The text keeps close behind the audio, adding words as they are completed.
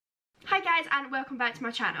Hi guys, and welcome back to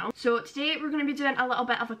my channel. So today we're going to be doing a little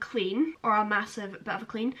bit of a clean, or a massive bit of a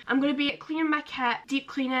clean. I'm going to be cleaning my kit, deep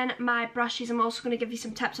cleaning my brushes. I'm also going to give you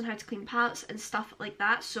some tips on how to clean palettes and stuff like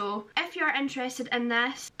that. So if you're interested in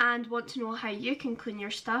this and want to know how you can clean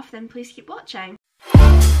your stuff, then please keep watching.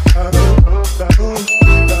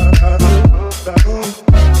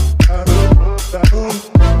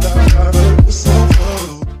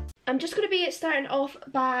 I'm just going to be starting off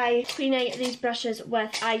by cleaning these brushes with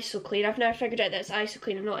IsoClean. I've now figured out that it's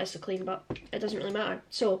IsoClean and not IsoClean, but it doesn't really matter.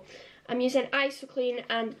 So I'm using IsoClean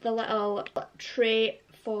and the little tray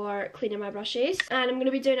for cleaning my brushes, and I'm going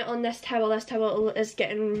to be doing it on this towel. This towel is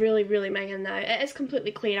getting really minging now. It is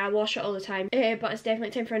completely clean, I wash it all the time, but it's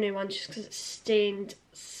definitely time for a new one just because it's stained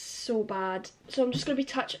so bad. So I'm just going to be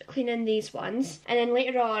touch cleaning these ones, and then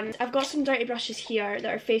later on I've got some dirty brushes here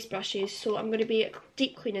that are face brushes, so I'm going to be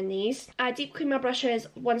deep cleaning these. I deep clean my brushes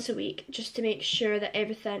once a week just to make sure that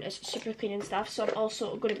everything is super clean and stuff. So I'm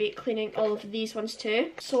also going to be cleaning all of these ones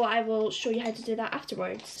too, so I will show you how to do that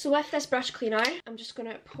afterwards. So with this brush cleaner, I'm just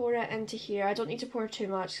going to pour it into here. I don't need to pour too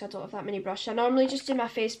much because I don't have that many brushes. I normally just do my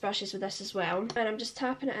face brushes with this as well, and I'm just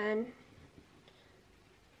tapping it in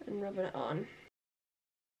and rubbing it on.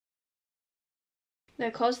 Now,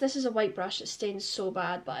 cause this is a white brush, it stains so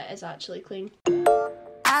bad, but it is actually clean.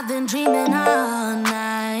 I've been dreaming all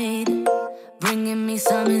night, bringing me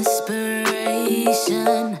some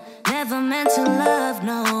inspiration. Never meant to love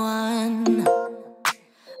no one,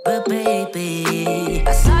 but baby,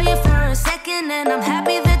 I saw you for a second and I'm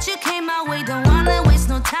happy that you came my way. Don't wanna waste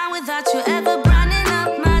no time without you ever brightening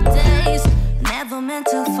up my days. Never meant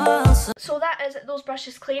to fall. So that is those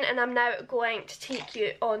brushes clean, and I'm now going to take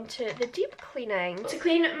you on to the deep cleaning. To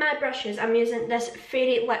clean my brushes, I'm using this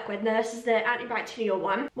fairy liquid. Now this is the antibacterial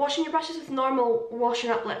one. Washing your brushes with normal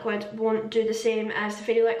washing up liquid won't do the same as the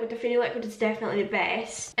fairy liquid. The fairy liquid is definitely the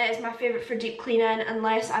best. It is my favourite for deep cleaning,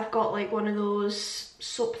 unless I've got like one of those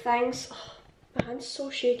soap things. Oh, my hand's so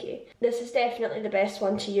shaky. This is definitely the best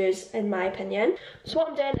one to use in my opinion. So what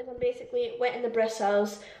I'm doing is I'm basically wetting the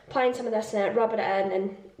bristles, applying some of this in it, rubbing it in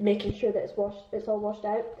and making sure that it's all washed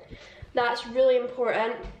out. That's really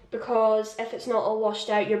important because if it's not all washed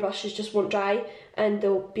out, your brushes just won't dry and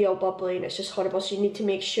they'll be all bubbly and it's just horrible. So you need to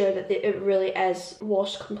make sure that it really is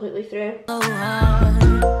washed completely through.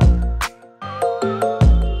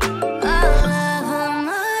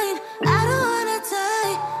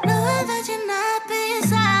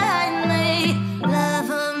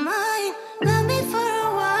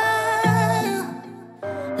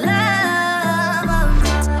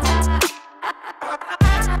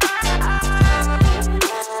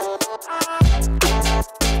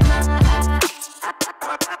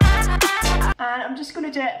 I'm just going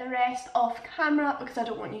to do it the rest off camera because I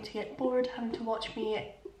don't want you to get bored having to watch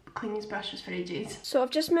me clean these brushes for ages. So I've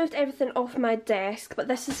just moved everything off my desk, but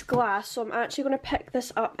this is glass, so I'm actually going to pick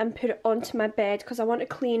this up and put it onto my bed because I want to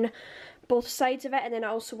clean both sides of it, and then I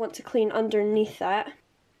also want to clean underneath it.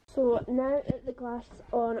 So now that the glass is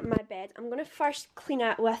on my bed, I'm going to first clean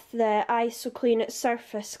it with the IsoClean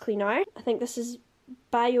surface cleaner. I think this is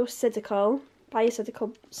biocidical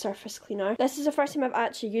surface cleaner. This is the first time I've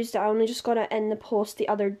actually used it. I only just got it in the post the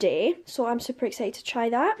other day, so I'm super excited to try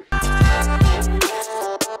that.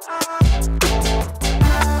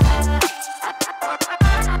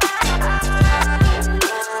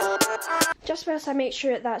 Just whilst I make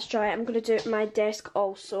sure that's dry, I'm going to do my desk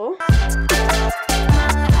also.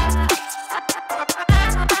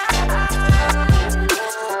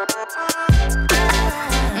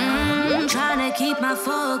 Keep my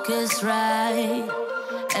focus right.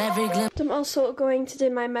 I'm also going to do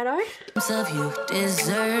my mirror. Of you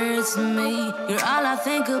deserts me. You're all I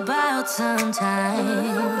think about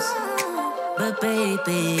sometimes. But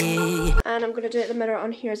baby, and I'm going to do the mirror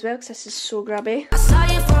on here as well because this is so grubby. I saw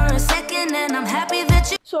you for a second and I'm happy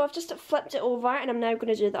that you... So I've just flipped it over and I'm now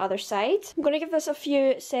going to do the other side. I'm going to give this a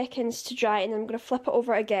few seconds to dry, and then I'm going to flip it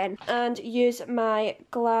over again and use my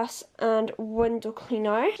glass and window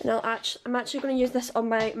cleaner. And I'm actually going to use this on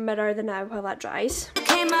my mirror now while that dries. You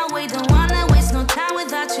came my way, don't wanna waste no time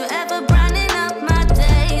without you ever brightening up my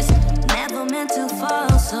days. Never meant to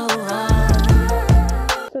fall so hard.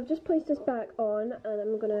 So I've just placed this back on, and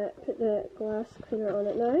I'm going to put the glass cleaner on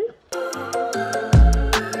it now.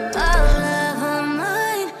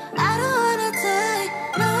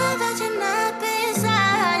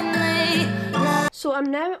 So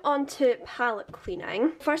I'm now on to palette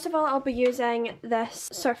cleaning. First of all, I'll be using this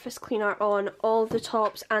surface cleaner on all the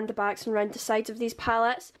tops and the backs and around the sides of these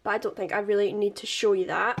palettes, but I don't think I really need to show you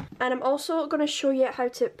that. And I'm also going to show you how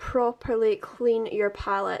to properly clean your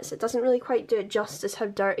palettes. It doesn't really quite do it justice how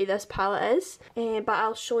dirty this palette is, but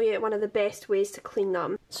I'll show you one of the best ways to clean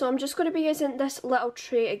them. So I'm just going to be using this little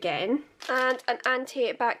tray again and an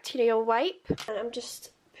antibacterial wipe, and I'm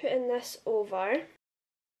just putting this over.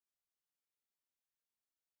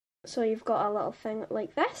 So you've got a little thing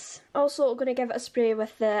like this. Also, I'm going to give it a spray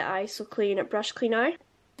with the Iso Clean brush cleaner.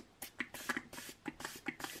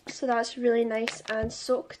 So that's really nice and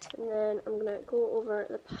soaked. And then I'm going to go over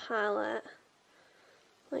the palette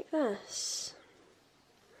like this.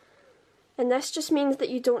 And this just means that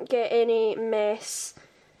you don't get any mess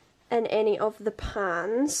in any of the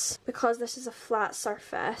pans. Because this is a flat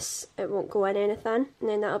surface, it won't go in anything. And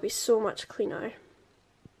then that'll be so much cleaner.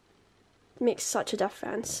 Makes such a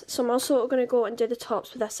difference. So I'm also going to go and do the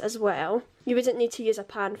tops with this as well. You wouldn't need to use a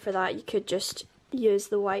pan for that, you could just use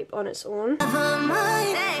the wipe on its own.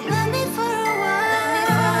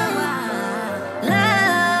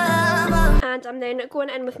 And I'm then going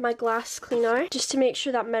in with my glass cleaner just to make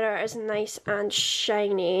sure that mirror is nice and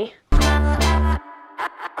shiny.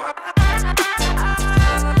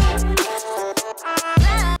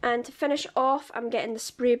 And to finish off, I'm getting the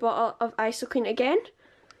spray bottle of Iso Clean again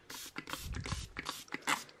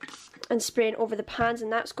and spraying over the pans,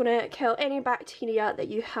 and that's going to kill any bacteria that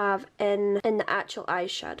you have in the actual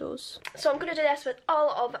eyeshadows. So I'm going to do this with all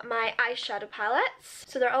of my eyeshadow palettes,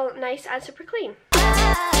 so they're all nice and super clean.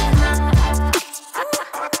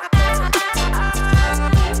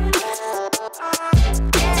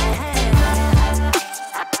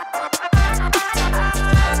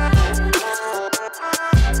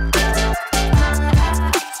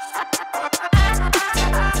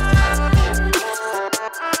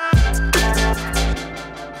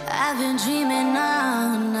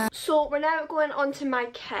 So we're now going on to my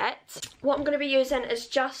kit. What I'm going to be using is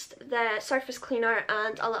just the surface cleaner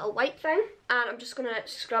and a little wipe thing. And I'm just going to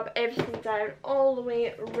scrub everything down all the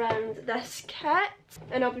way around this kit.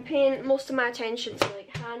 And I'll be paying most of my attention to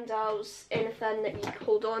like handles, anything that you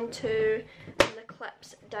hold on to, and the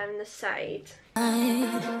clips down the side.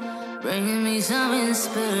 Bringing me some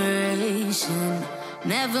inspiration.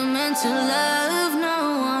 Never meant to love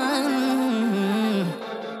no one.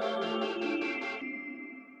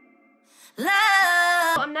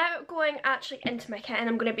 I'm now going actually into my kit and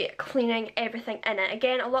I'm going to be cleaning everything in it.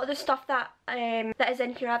 Again, a lot of the stuff that is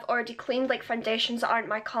in here I've already cleaned, like foundations that aren't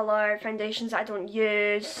my colour, foundations that I don't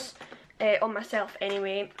use on myself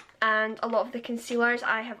anyway, and a lot of the concealers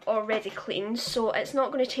I have already cleaned, so it's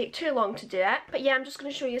not going to take too long to do it. But yeah, I'm just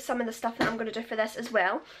going to show you some of the stuff that I'm going to do for this as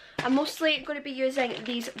well. I'm mostly going to be using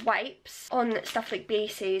these wipes on stuff like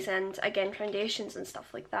bases and again foundations and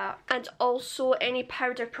stuff like that. And also any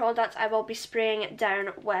powder products I will be spraying down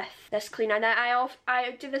with this cleaner. Now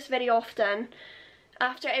I do this very often.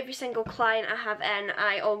 After every single client I have in,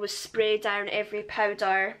 I always spray down every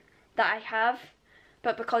powder that I have.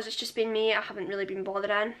 But because it's just been me, I haven't really been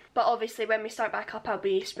bothering. But obviously when we start back up, I'll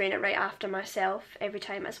be spraying it right after myself every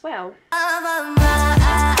time as well.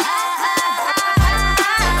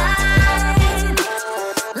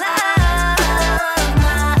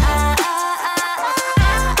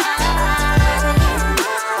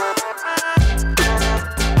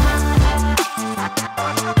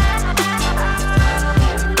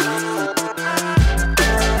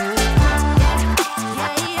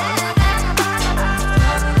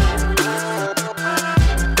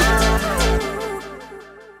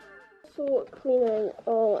 Cleaning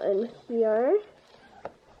all in here.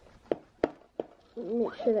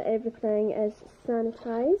 Make sure that everything is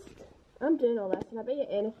sanitised. I'm doing all this and I bet you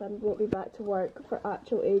anything won't be back to work for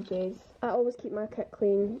actual ages. I always keep my kit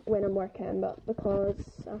clean when I'm working, but because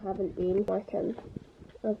I haven't been working,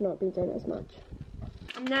 I've not been doing as much.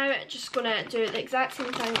 I'm now just going to do the exact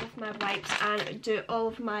same thing with my wipes and do all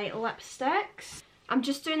of my lipsticks. I'm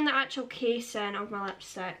just doing the actual casing of my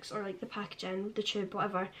lipsticks, or like the packaging, the tube,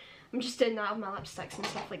 whatever. I'm just doing that of my lipsticks and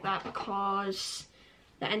stuff like that because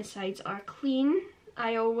the insides are clean.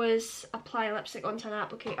 I always apply lipstick onto an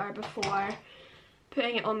applicator before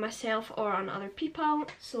putting it on myself or on other people.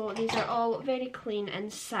 So these are all very clean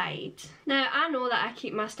inside. Now I know that I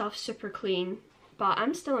keep my stuff super clean, but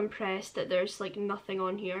I'm still impressed that there's like nothing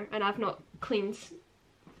on here, and I've not cleaned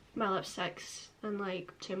my lipsticks in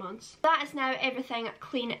like 2 months. That is now everything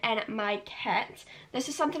clean in my kit. This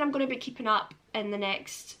is something I'm going to be keeping up in the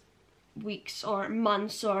next weeks or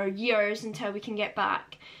months or years until we can get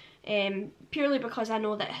back, purely because I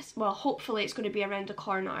know that, well, hopefully it's going to be around the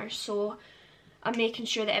corner, so I'm making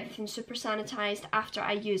sure that everything's super sanitised after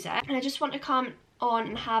I use it. And I just want to come on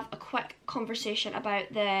and have a quick conversation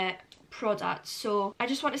about the product. So I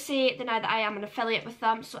just want to say that now that I am an affiliate with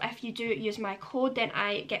them, so if you do use my code, then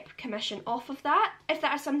I get commission off of that. If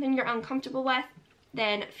that is something you're uncomfortable with,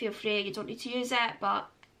 then feel free, you don't need to use it, but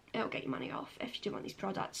it'll get you money off if you do want these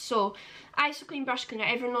products. So IsoClean brush cleaner,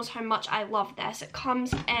 everyone knows how much I love this. It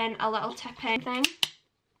comes in a little tip-in thing,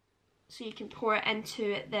 so you can pour it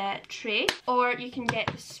into the tray, or you can get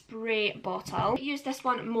the spray bottle. I use this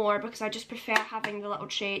one more because I just prefer having the little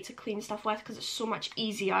tray to clean stuff with because it's so much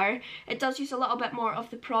easier. It does use a little bit more of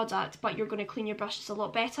the product, but you're going to clean your brushes a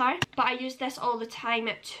lot better. But I use this all the time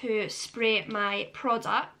to spray my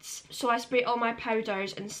products. So I spray all my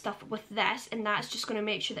powders and stuff with this, and that's just going to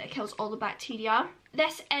make sure that it kills all the bacteria.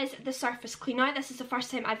 This is the surface cleaner. This is the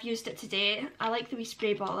first time I've used it today. I like the wee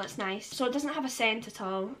spray bottle, it's nice. So it doesn't have a scent at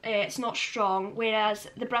all. It's not strong, whereas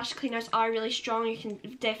the brush cleaners are really strong. You can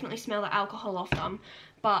definitely smell the alcohol off them,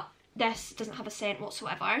 but this doesn't have a scent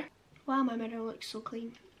whatsoever. Wow, my mirror looks so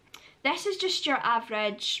clean. This is just your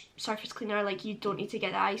average surface cleaner, like you don't need to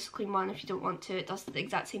get the IsoClean one if you don't want to. It does the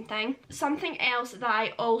exact same thing. Something else that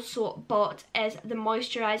I also bought is the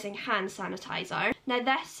moisturising hand sanitizer. Now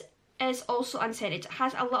this is also unscented. It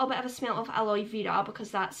has a little bit of a smell of aloe vera because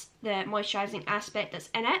that's the moisturising aspect that's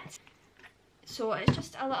in it. So it's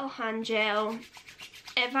just a little hand gel.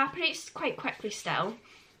 It evaporates quite quickly still,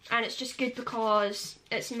 and it's just good because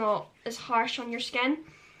it's not as harsh on your skin.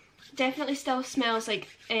 Definitely still smells like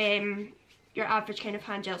your average kind of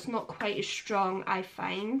hand gel. It's not quite as strong, I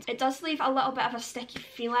find. It does leave a little bit of a sticky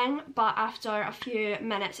feeling, but after a few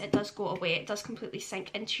minutes it does go away. It does completely sink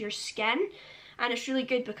into your skin. And it's really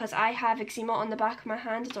good because I have eczema on the back of my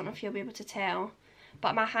hand. I don't know if you'll be able to tell,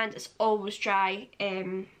 but my hand is always dry.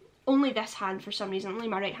 Only this hand for some reason, only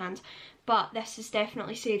my right hand. But this has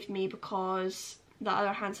definitely saved me because the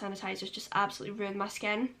other hand sanitizers just absolutely ruined my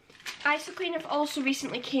skin. IsoClean have also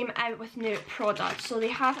recently came out with new products. So they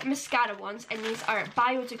have mascara ones, and these are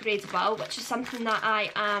biodegradable, which is something that I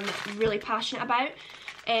am really passionate about.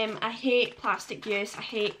 I hate plastic use. I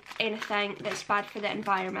hate anything that's bad for the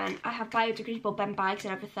environment. I have biodegradable bin bags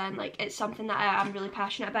and everything. Like, it's something that I am really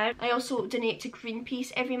passionate about. I also donate to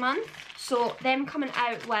Greenpeace every month. So them coming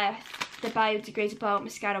out with the biodegradable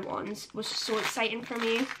mascara ones was so exciting for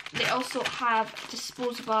me. They also have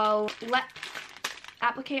disposable lip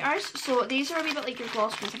applicators. So these are a wee bit like your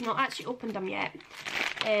gloss ones. I've not actually opened them yet.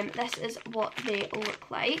 This is what they look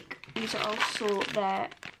like. These are also the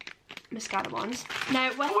mascara ones. Now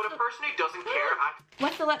with a person who doesn't care.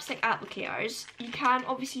 With the lipstick applicators, you can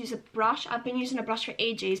obviously use a brush. I've been using a brush for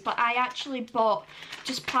ages, but I actually bought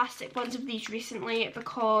just plastic ones of these recently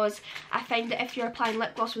because I find that if you're applying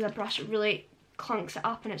lip gloss with a brush, it really clunks it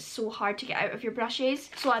up and it's so hard to get out of your brushes.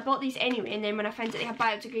 So I bought these anyway, and then when I found that they have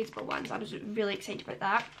biodegradable ones, I was really excited about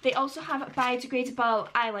that. They also have biodegradable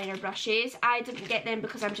eyeliner brushes. I didn't get them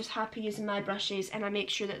because I'm just happy using my brushes, and I make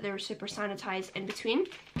sure that they're super sanitized in between.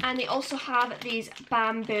 And they also have these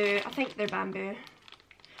bamboo, I think they're bamboo.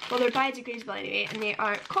 Well, they're biodegradable anyway, and they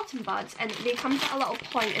are cotton buds, and they come to a little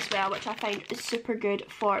point as well, which I find is super good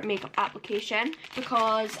for makeup application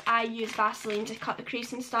because I use Vaseline to cut the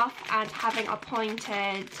crease and stuff, and having a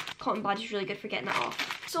pointed cotton bud is really good for getting that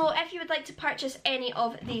off. So if you would like to purchase any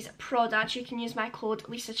of these products, you can use my code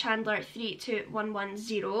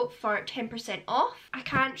LisaChandler32110 for 10% off. I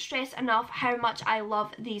can't stress enough how much I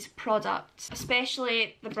love these products,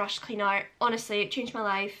 especially the brush cleaner. Honestly, it changed my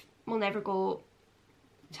life. Will never go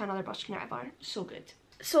to another brush cleaner ever. So good.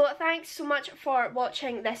 So thanks so much for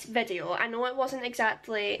watching this video. I know it wasn't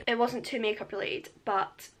too makeup related,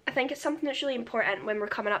 but I think it's something that's really important when we're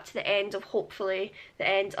coming up to the end of, hopefully, the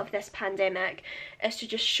end of this pandemic, is to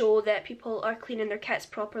just show that people are cleaning their kits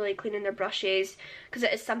properly, cleaning their brushes, because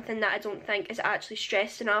it is something that I don't think is actually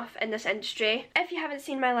stressed enough in this industry. If you haven't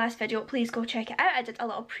seen my last video, please go check it out. I did a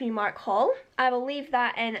little Primark haul. I will leave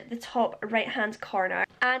that in the top right hand corner,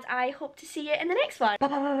 and I hope to see you in the next one. Bye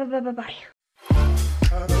bye bye bye bye bye.